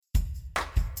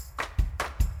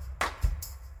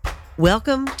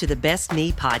Welcome to the Best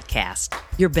Me podcast.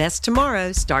 Your best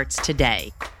tomorrow starts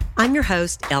today. I'm your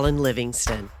host, Ellen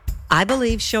Livingston. I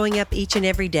believe showing up each and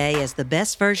every day as the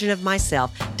best version of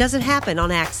myself doesn't happen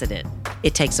on accident.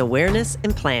 It takes awareness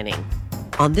and planning.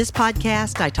 On this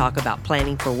podcast, I talk about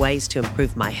planning for ways to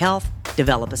improve my health,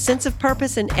 develop a sense of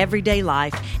purpose in everyday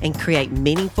life, and create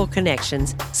meaningful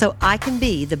connections so I can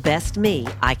be the best me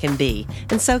I can be.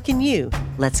 And so can you.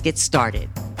 Let's get started.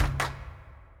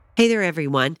 Hey there,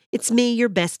 everyone. It's me, your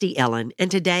bestie, Ellen, and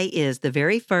today is the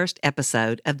very first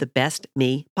episode of the Best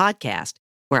Me podcast,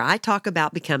 where I talk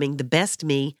about becoming the best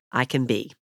me I can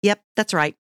be. Yep, that's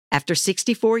right. After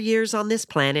 64 years on this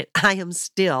planet, I am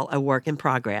still a work in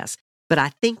progress, but I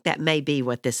think that may be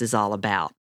what this is all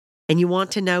about. And you want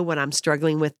to know what I'm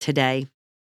struggling with today?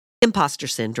 Imposter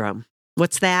syndrome.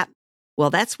 What's that? Well,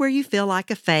 that's where you feel like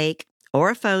a fake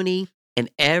or a phony, and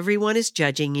everyone is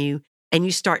judging you, and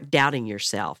you start doubting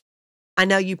yourself. I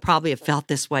know you probably have felt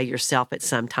this way yourself at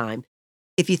some time.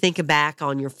 If you think back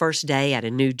on your first day at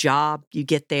a new job, you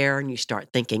get there and you start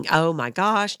thinking, oh my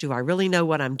gosh, do I really know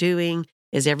what I'm doing?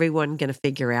 Is everyone going to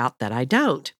figure out that I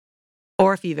don't?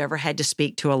 Or if you've ever had to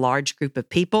speak to a large group of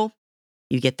people,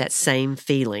 you get that same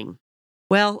feeling.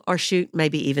 Well, or shoot,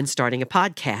 maybe even starting a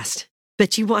podcast.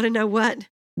 But you want to know what?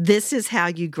 This is how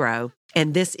you grow,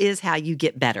 and this is how you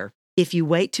get better. If you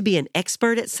wait to be an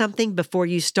expert at something before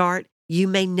you start, you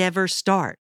may never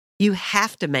start. You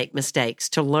have to make mistakes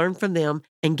to learn from them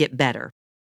and get better.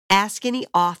 Ask any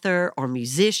author or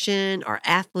musician or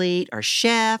athlete or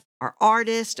chef or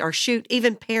artist or shoot,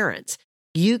 even parents.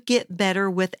 You get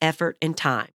better with effort and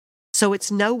time. So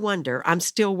it's no wonder I'm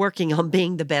still working on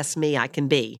being the best me I can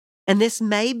be. And this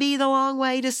may be the long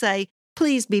way to say,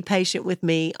 please be patient with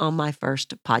me on my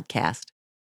first podcast.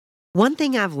 One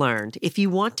thing I've learned, if you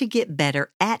want to get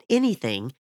better at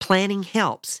anything, planning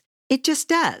helps. It just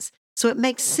does. So it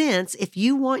makes sense if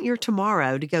you want your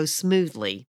tomorrow to go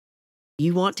smoothly.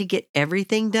 You want to get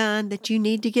everything done that you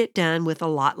need to get done with a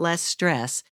lot less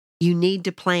stress. You need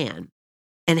to plan.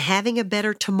 And having a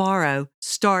better tomorrow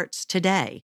starts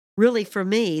today. Really, for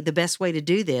me, the best way to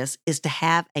do this is to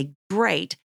have a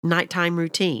great nighttime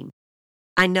routine.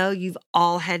 I know you've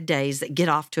all had days that get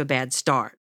off to a bad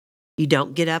start. You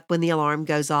don't get up when the alarm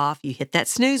goes off. You hit that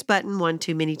snooze button one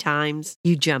too many times.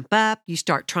 You jump up. You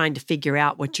start trying to figure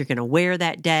out what you're going to wear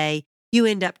that day. You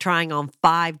end up trying on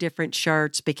 5 different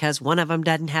shirts because one of them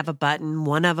doesn't have a button.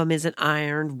 One of them isn't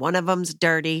ironed. One of them's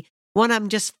dirty. One of them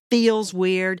just feels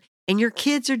weird. And your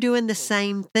kids are doing the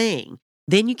same thing.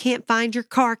 Then you can't find your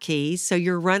car keys, so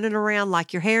you're running around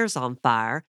like your hair's on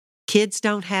fire. Kids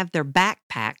don't have their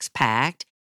backpacks packed.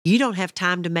 You don't have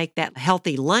time to make that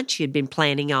healthy lunch you'd been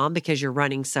planning on because you're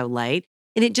running so late,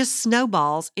 and it just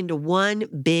snowballs into one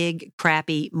big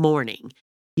crappy morning.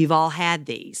 You've all had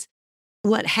these.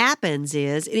 What happens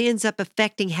is it ends up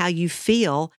affecting how you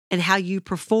feel and how you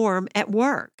perform at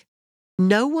work.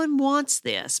 No one wants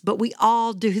this, but we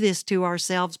all do this to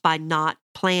ourselves by not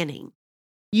planning.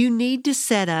 You need to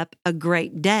set up a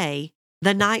great day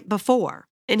the night before.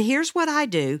 And here's what I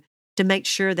do to make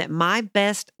sure that my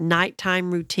best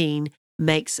nighttime routine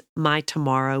makes my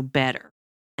tomorrow better.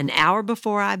 An hour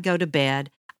before I go to bed,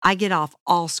 I get off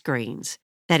all screens.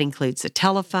 That includes the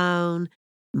telephone,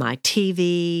 my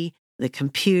TV, the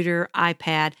computer,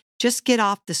 iPad. Just get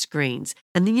off the screens.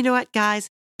 And then you know what, guys?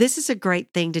 This is a great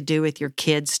thing to do with your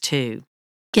kids too.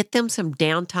 Get them some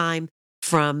downtime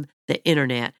from the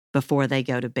internet before they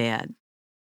go to bed.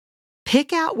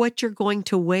 Pick out what you're going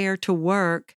to wear to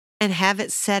work and have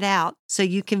it set out so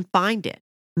you can find it.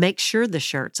 Make sure the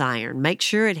shirt's ironed. Make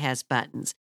sure it has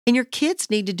buttons. And your kids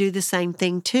need to do the same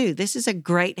thing too. This is a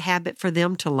great habit for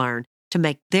them to learn to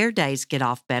make their days get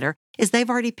off better, as they've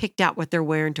already picked out what they're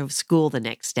wearing to school the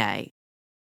next day.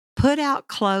 Put out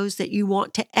clothes that you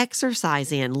want to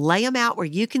exercise in. Lay them out where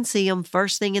you can see them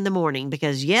first thing in the morning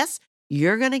because, yes,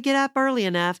 you're going to get up early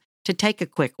enough to take a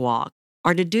quick walk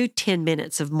or to do 10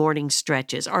 minutes of morning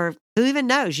stretches, or who even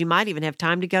knows, you might even have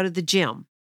time to go to the gym.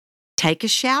 Take a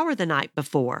shower the night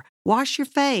before. Wash your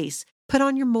face. Put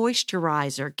on your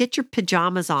moisturizer. Get your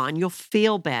pajamas on. You'll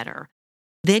feel better.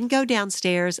 Then go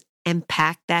downstairs and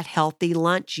pack that healthy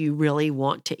lunch you really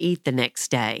want to eat the next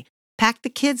day. Pack the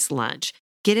kids' lunch.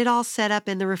 Get it all set up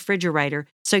in the refrigerator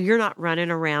so you're not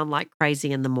running around like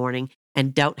crazy in the morning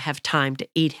and don't have time to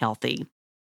eat healthy.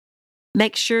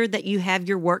 Make sure that you have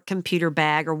your work computer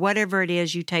bag or whatever it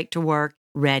is you take to work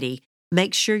ready.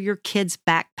 Make sure your kids'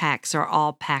 backpacks are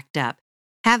all packed up.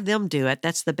 Have them do it.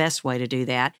 That's the best way to do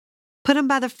that. Put them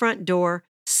by the front door,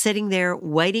 sitting there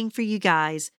waiting for you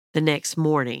guys the next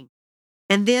morning.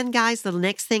 And then, guys, the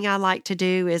next thing I like to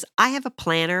do is I have a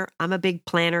planner. I'm a big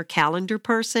planner calendar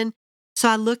person. So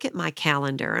I look at my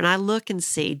calendar and I look and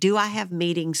see, do I have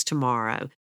meetings tomorrow?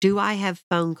 Do I have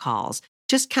phone calls?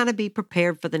 Just kind of be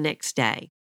prepared for the next day.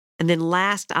 And then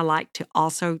last, I like to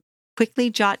also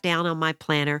quickly jot down on my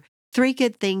planner 3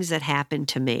 good things that happened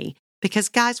to me. Because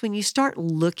guys, when you start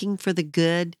looking for the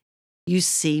good, you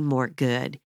see more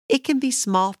good. It can be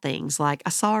small things like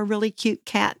I saw a really cute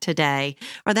cat today,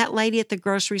 or that lady at the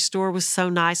grocery store was so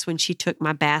nice when she took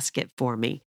my basket for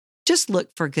me. Just look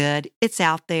for good. It's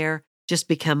out there. Just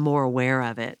become more aware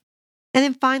of it. And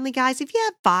then finally, guys, if you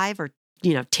have 5 or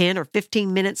 10 or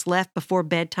 15 minutes left before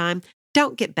bedtime,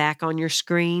 don't get back on your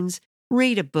screens.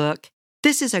 Read a book.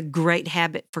 This is a great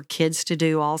habit for kids to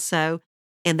do also.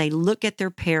 And they look at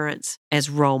their parents as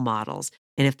role models.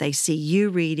 And if they see you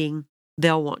reading,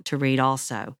 they'll want to read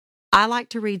also. I like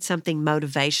to read something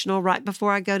motivational right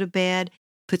before I go to bed.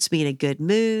 Puts me in a good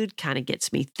mood, kind of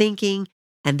gets me thinking.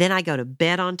 And then I go to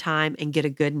bed on time and get a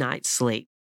good night's sleep.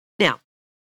 Now,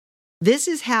 this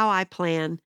is how I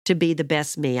plan to be the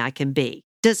best me I can be.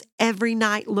 Does every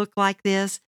night look like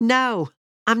this? No,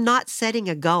 I'm not setting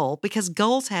a goal because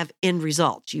goals have end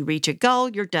results. You reach a goal,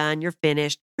 you're done, you're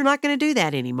finished. You're not going to do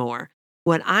that anymore.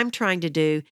 What I'm trying to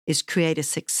do is create a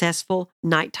successful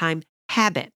nighttime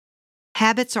habit.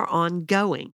 Habits are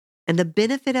ongoing. And the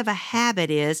benefit of a habit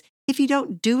is if you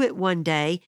don't do it one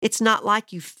day, it's not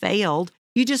like you failed.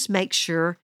 You just make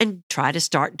sure and try to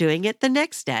start doing it the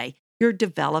next day. You're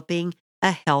developing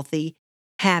a healthy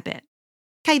habit.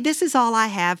 Okay, this is all I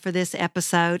have for this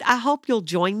episode. I hope you'll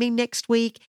join me next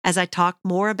week as I talk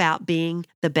more about being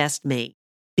the best me.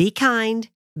 Be kind,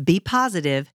 be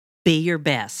positive, be your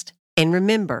best. And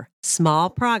remember, small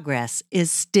progress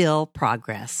is still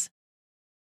progress.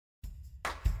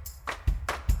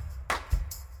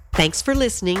 Thanks for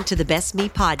listening to the Best Me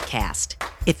podcast.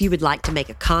 If you would like to make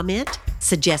a comment,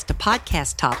 suggest a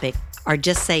podcast topic, or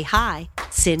just say hi,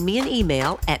 send me an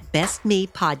email at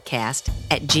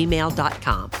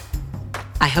bestmepodcast@gmail.com.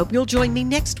 I hope you'll join me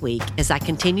next week as I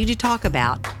continue to talk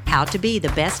about how to be the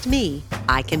best me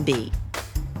I can be.